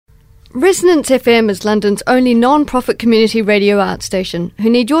Resonance FM is London's only non-profit community radio art station who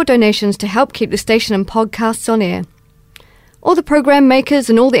need your donations to help keep the station and podcasts on air. All the program makers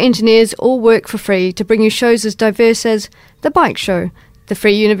and all the engineers all work for free to bring you shows as diverse as The Bike Show, The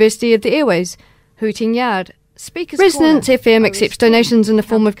Free University of the Airways, Hooting Yard, Speakers Resonance Corner, FM accepts donations in the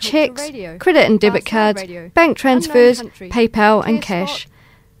form of cheques, credit and debit cards, bank transfers, PayPal and cash.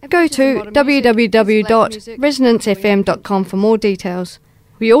 Go to www.resonancefm.com for more details.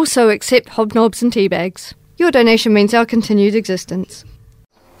 We also accept hobnobs and tea bags. Your donation means our continued existence.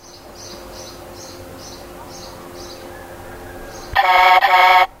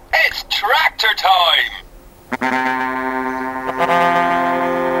 It's tractor time!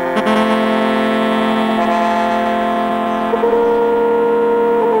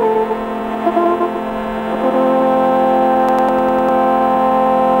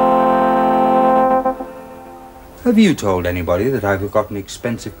 Have you told anybody that I've got an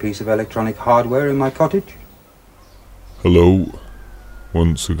expensive piece of electronic hardware in my cottage? Hello.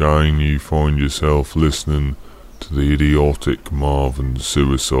 Once again you find yourself listening to the idiotic Marvin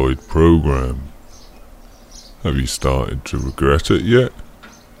suicide programme. Have you started to regret it yet?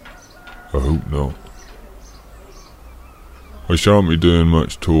 I hope not. I shan't be doing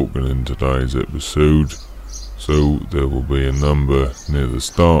much talking in today's episode, so there will be a number near the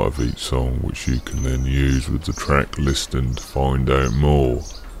start of each song which you can then use with the track listing to find out more.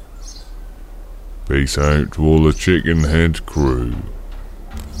 Peace out to all the Chicken Head crew.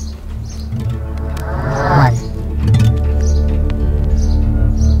 1.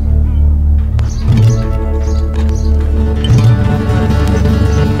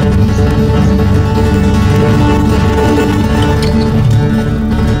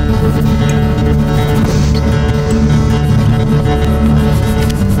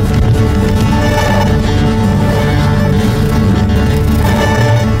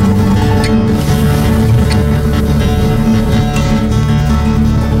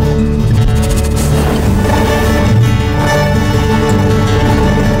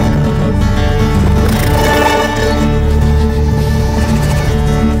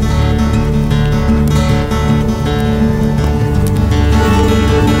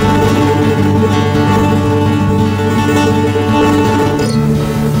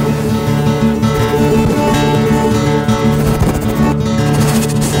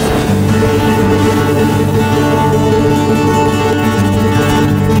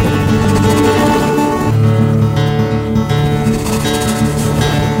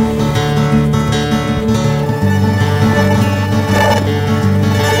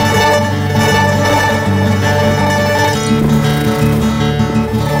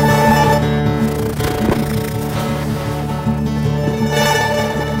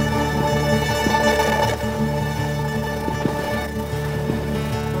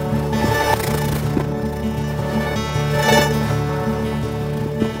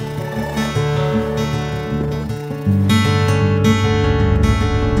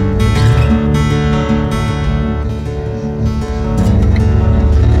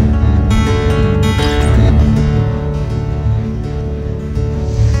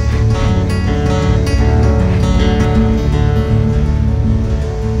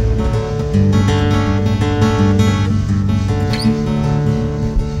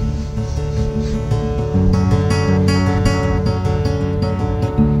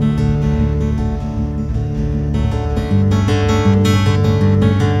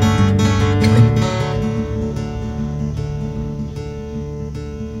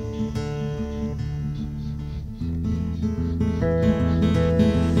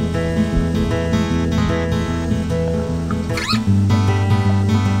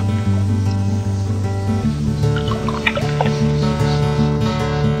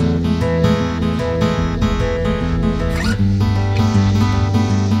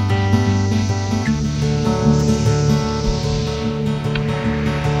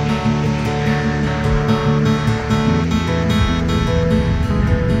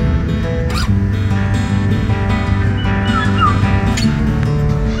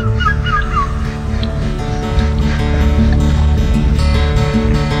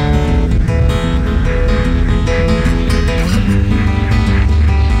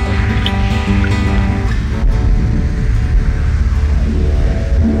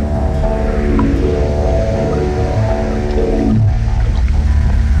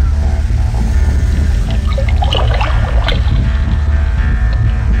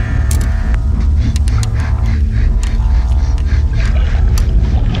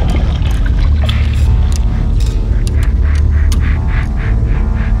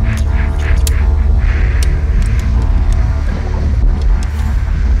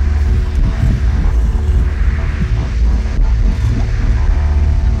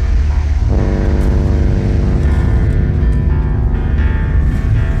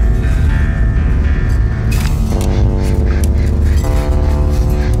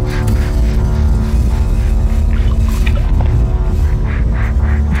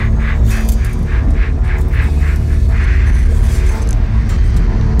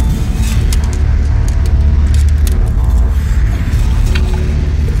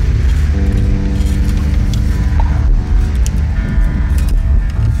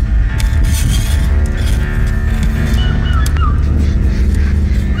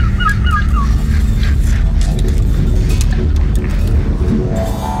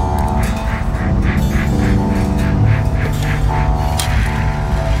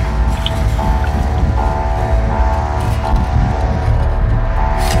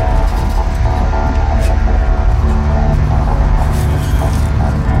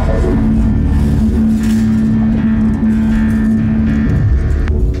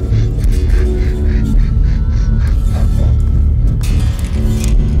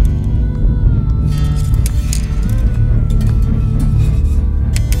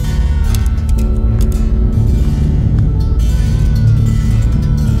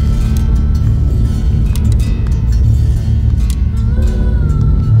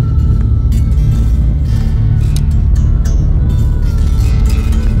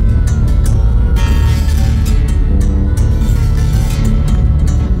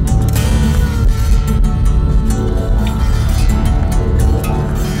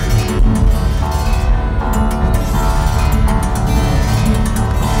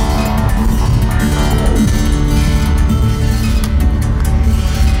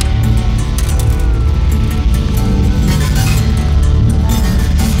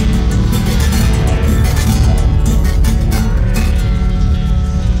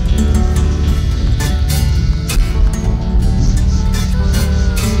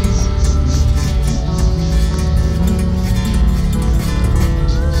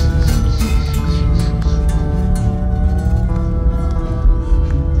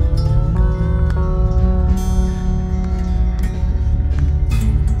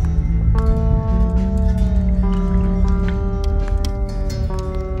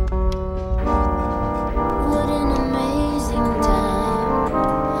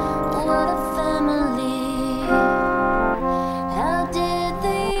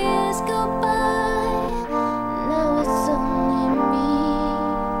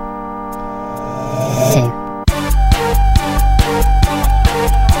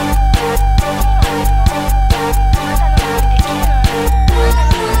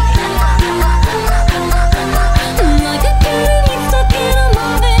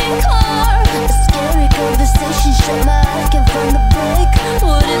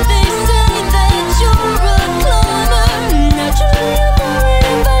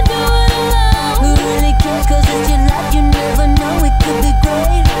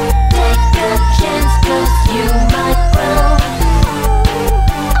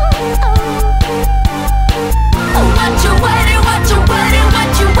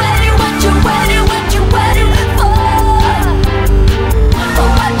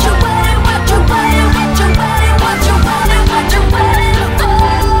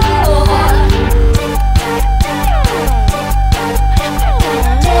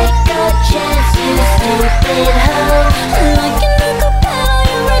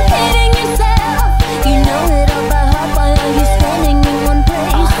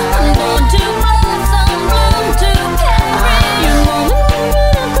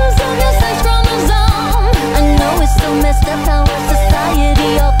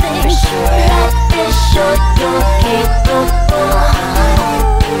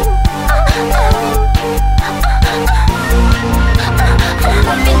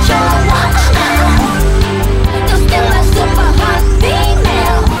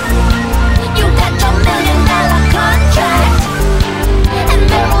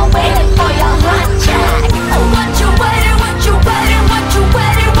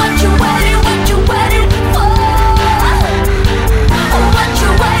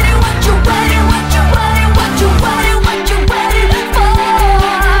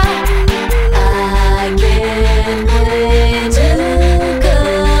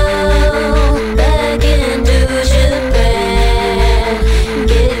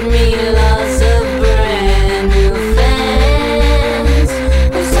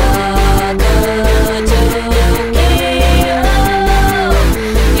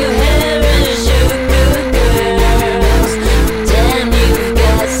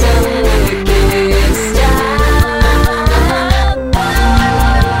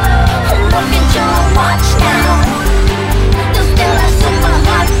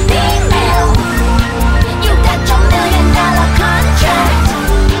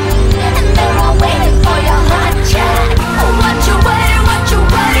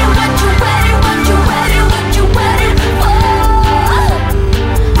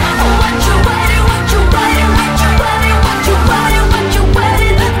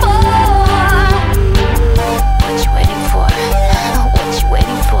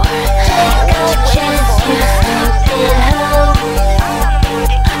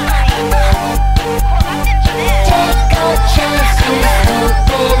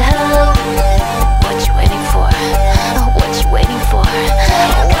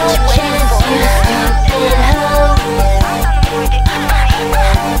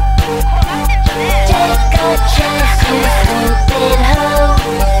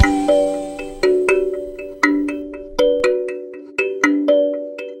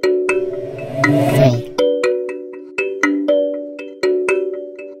 3.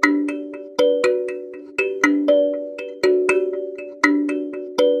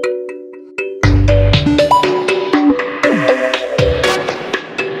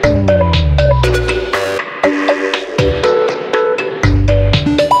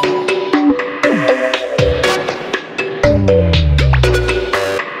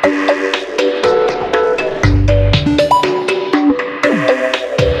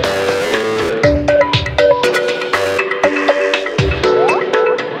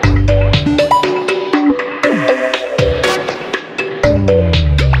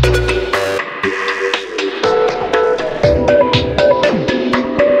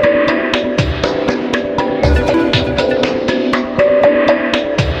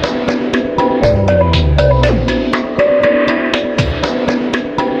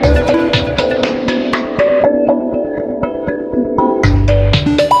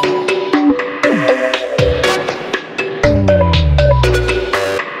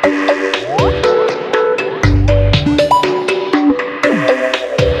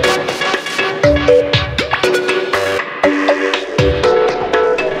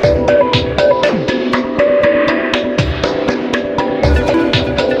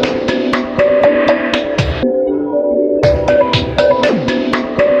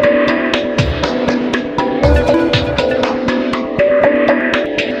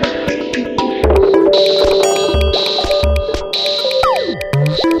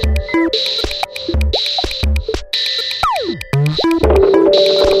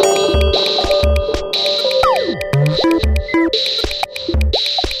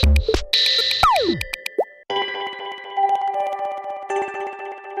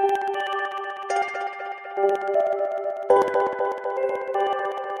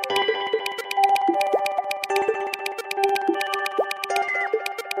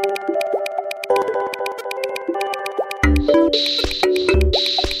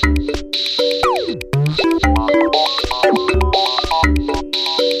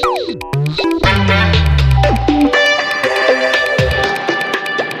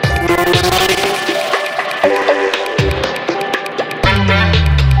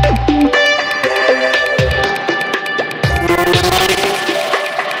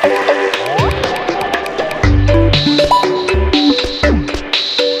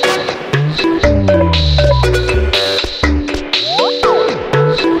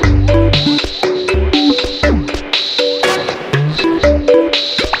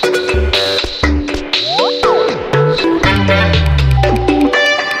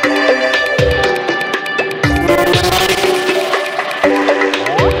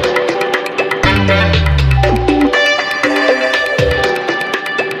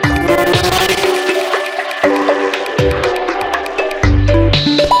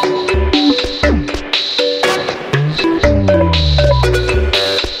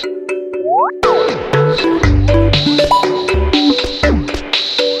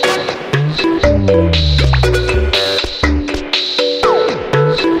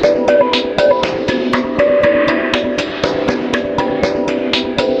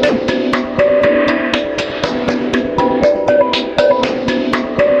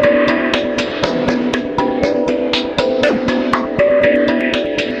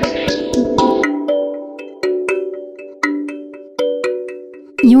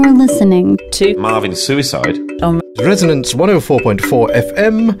 You're listening to Marvin Suicide on Resonance 104.4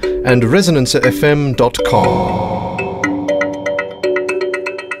 FM and ResonanceFM.com.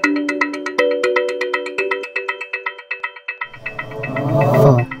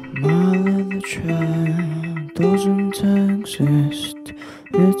 My leather chair doesn't exist.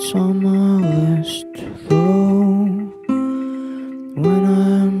 It's on my list, though. When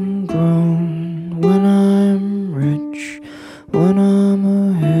I'm grown, when I'm rich, when I'm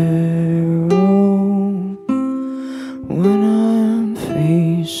a hero, when I'm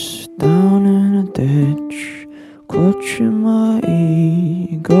face down in a ditch, clutching my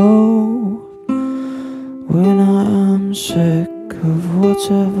ego, when I'm sick of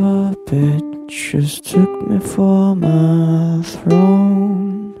whatever bitch just took me for my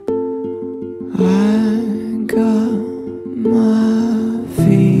throne. I got my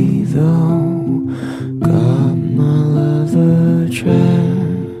feet though, got my leather chair.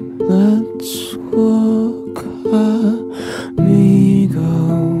 Let's look at me go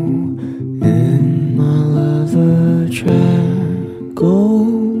in my leather chair.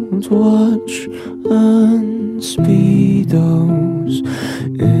 Gold watch and speedos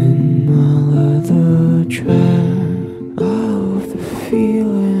in my leather chair. Oh, the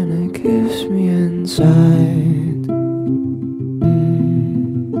feeling it gives me inside.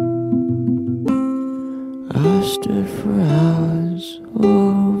 stood for hours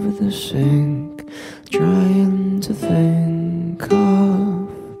over the sink, trying to think of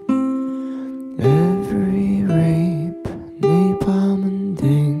every rape, napalm and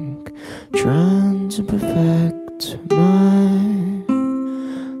dink, trying to perfect my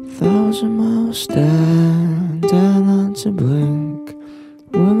 1,000-mile stand, dare not to blink.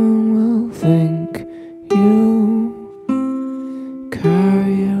 Women will think you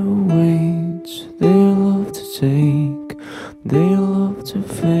carry a weight they love to take, they love to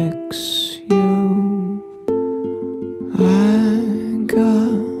fix you. I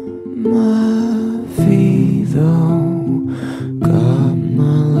got my feet though, got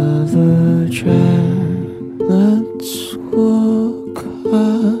my leather tread. Let's walk,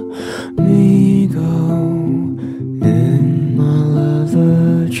 amigo, in my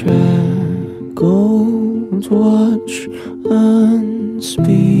leather tread. Gold watch and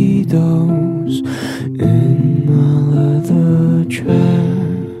speedos in my leather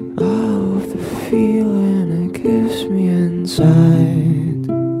tread. I love the feeling it gives me inside.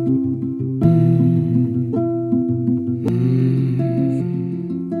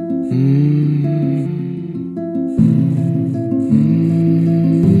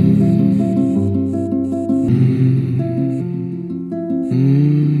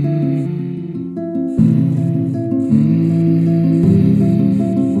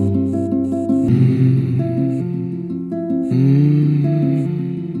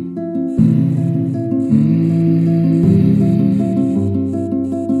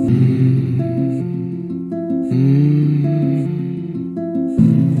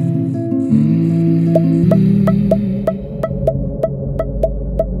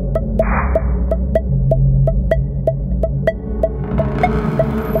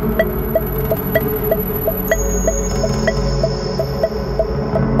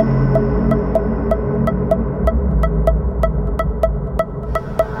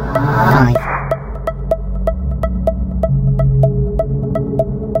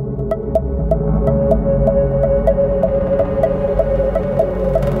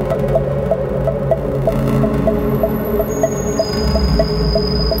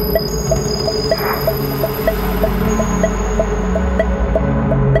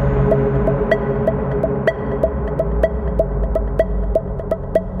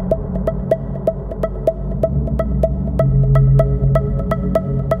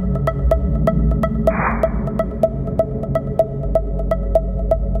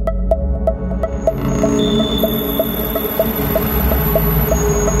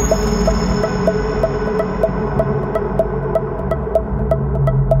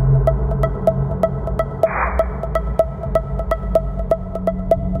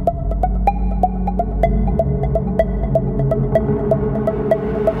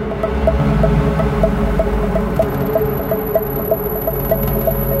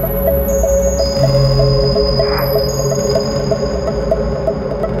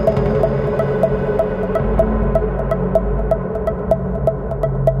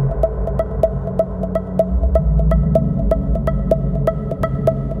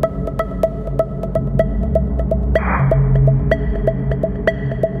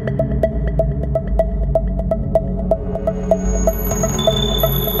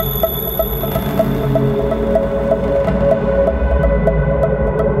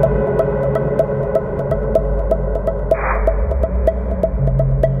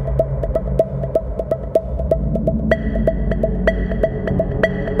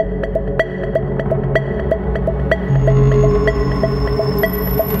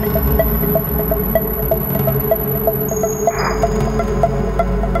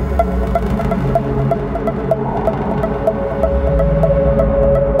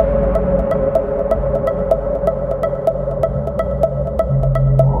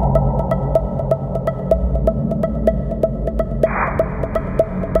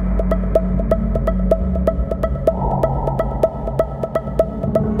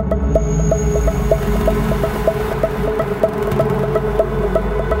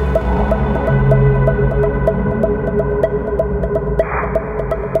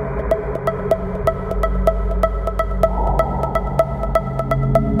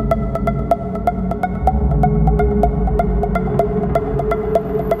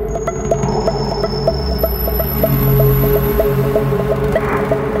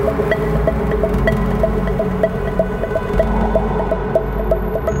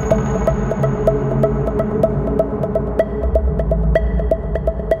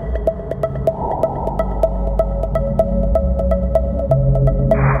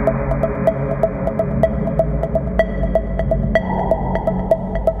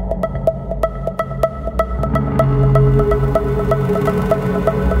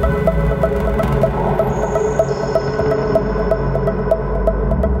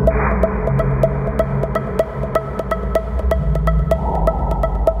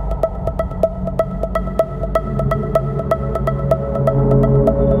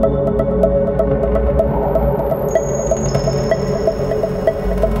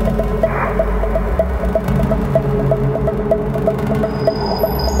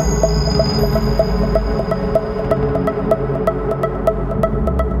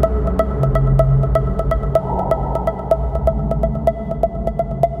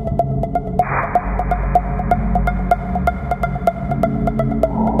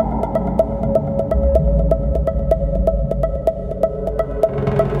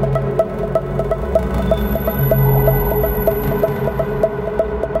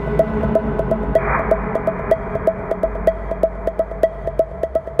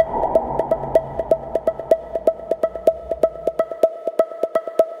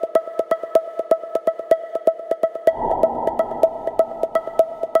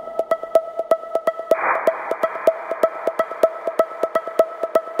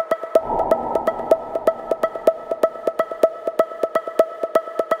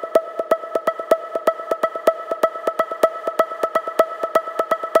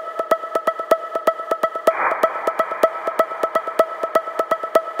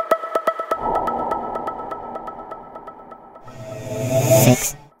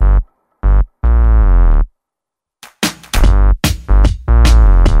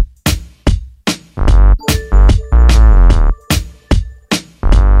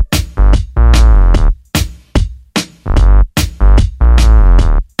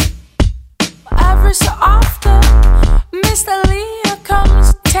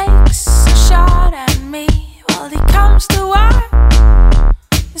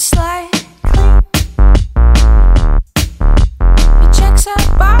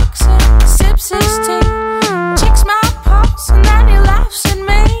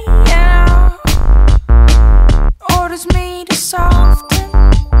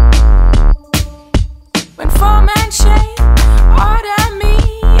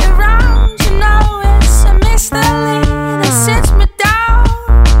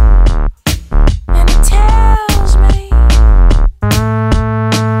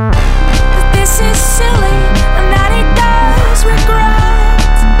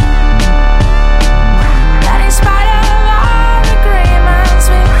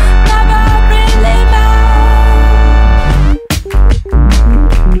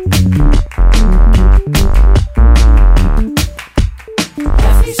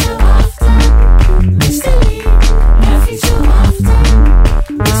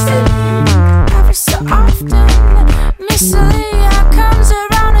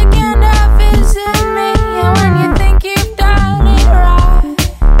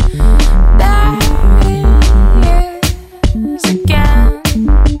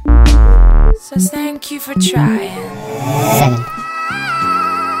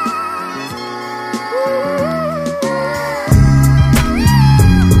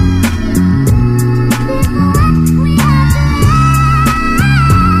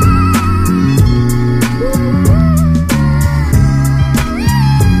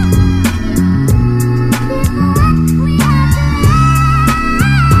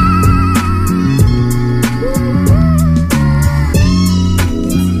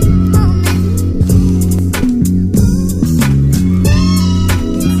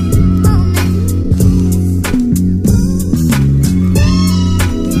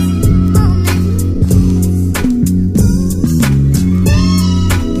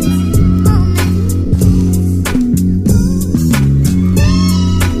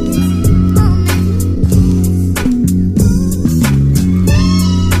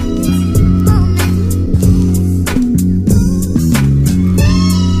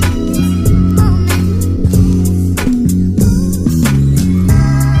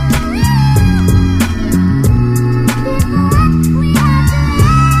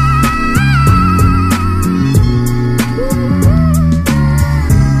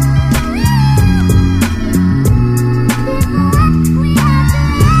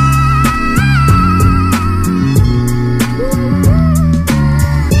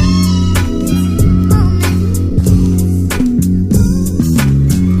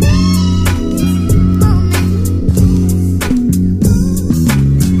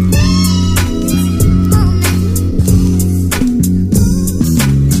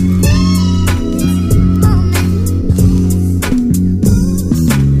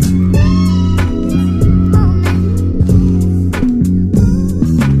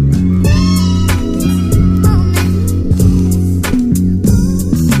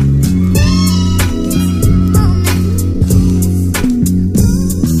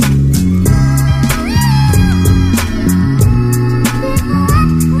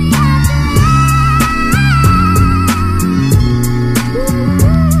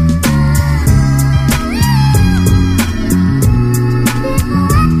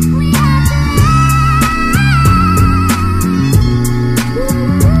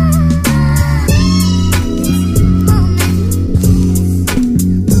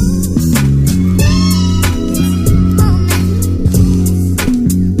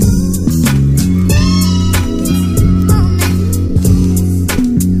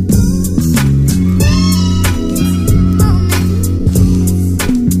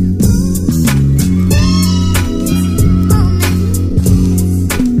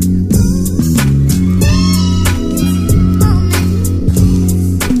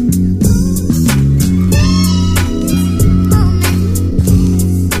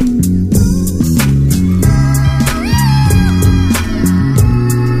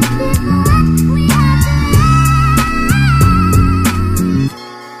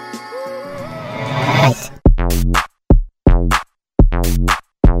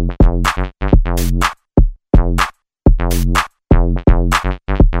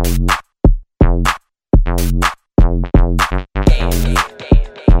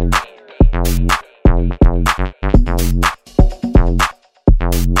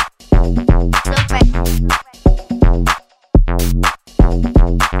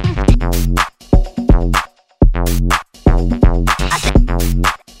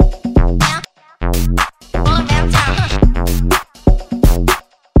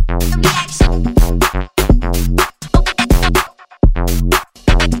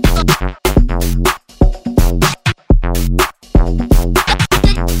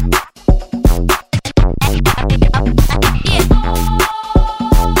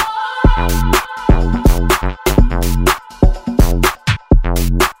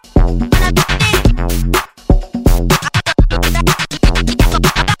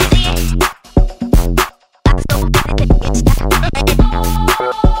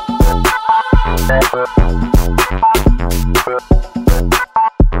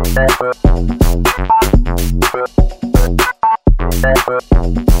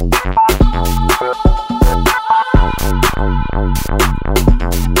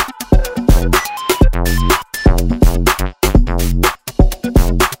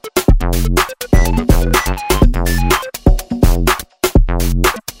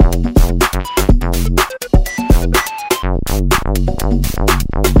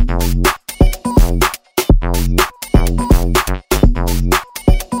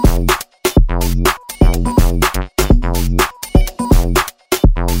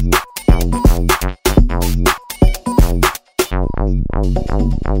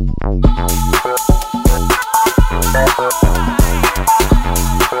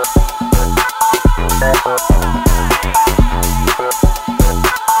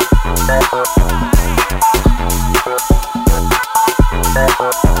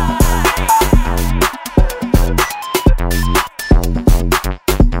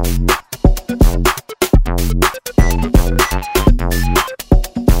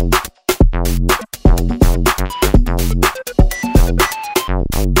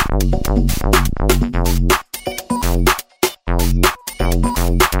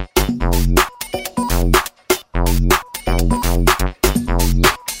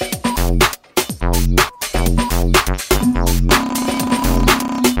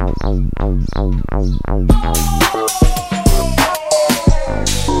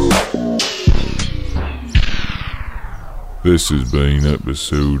 This has been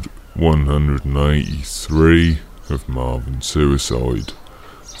episode 183 of Marvin Suicide.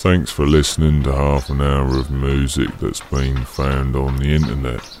 Thanks for listening to half an hour of music that's been found on the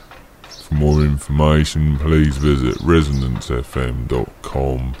internet. For more information, please visit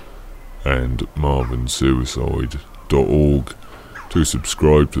resonancefm.com and marvinsuicide.org to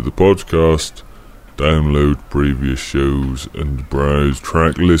subscribe to the podcast, download previous shows and browse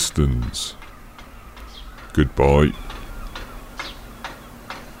track listings. Goodbye.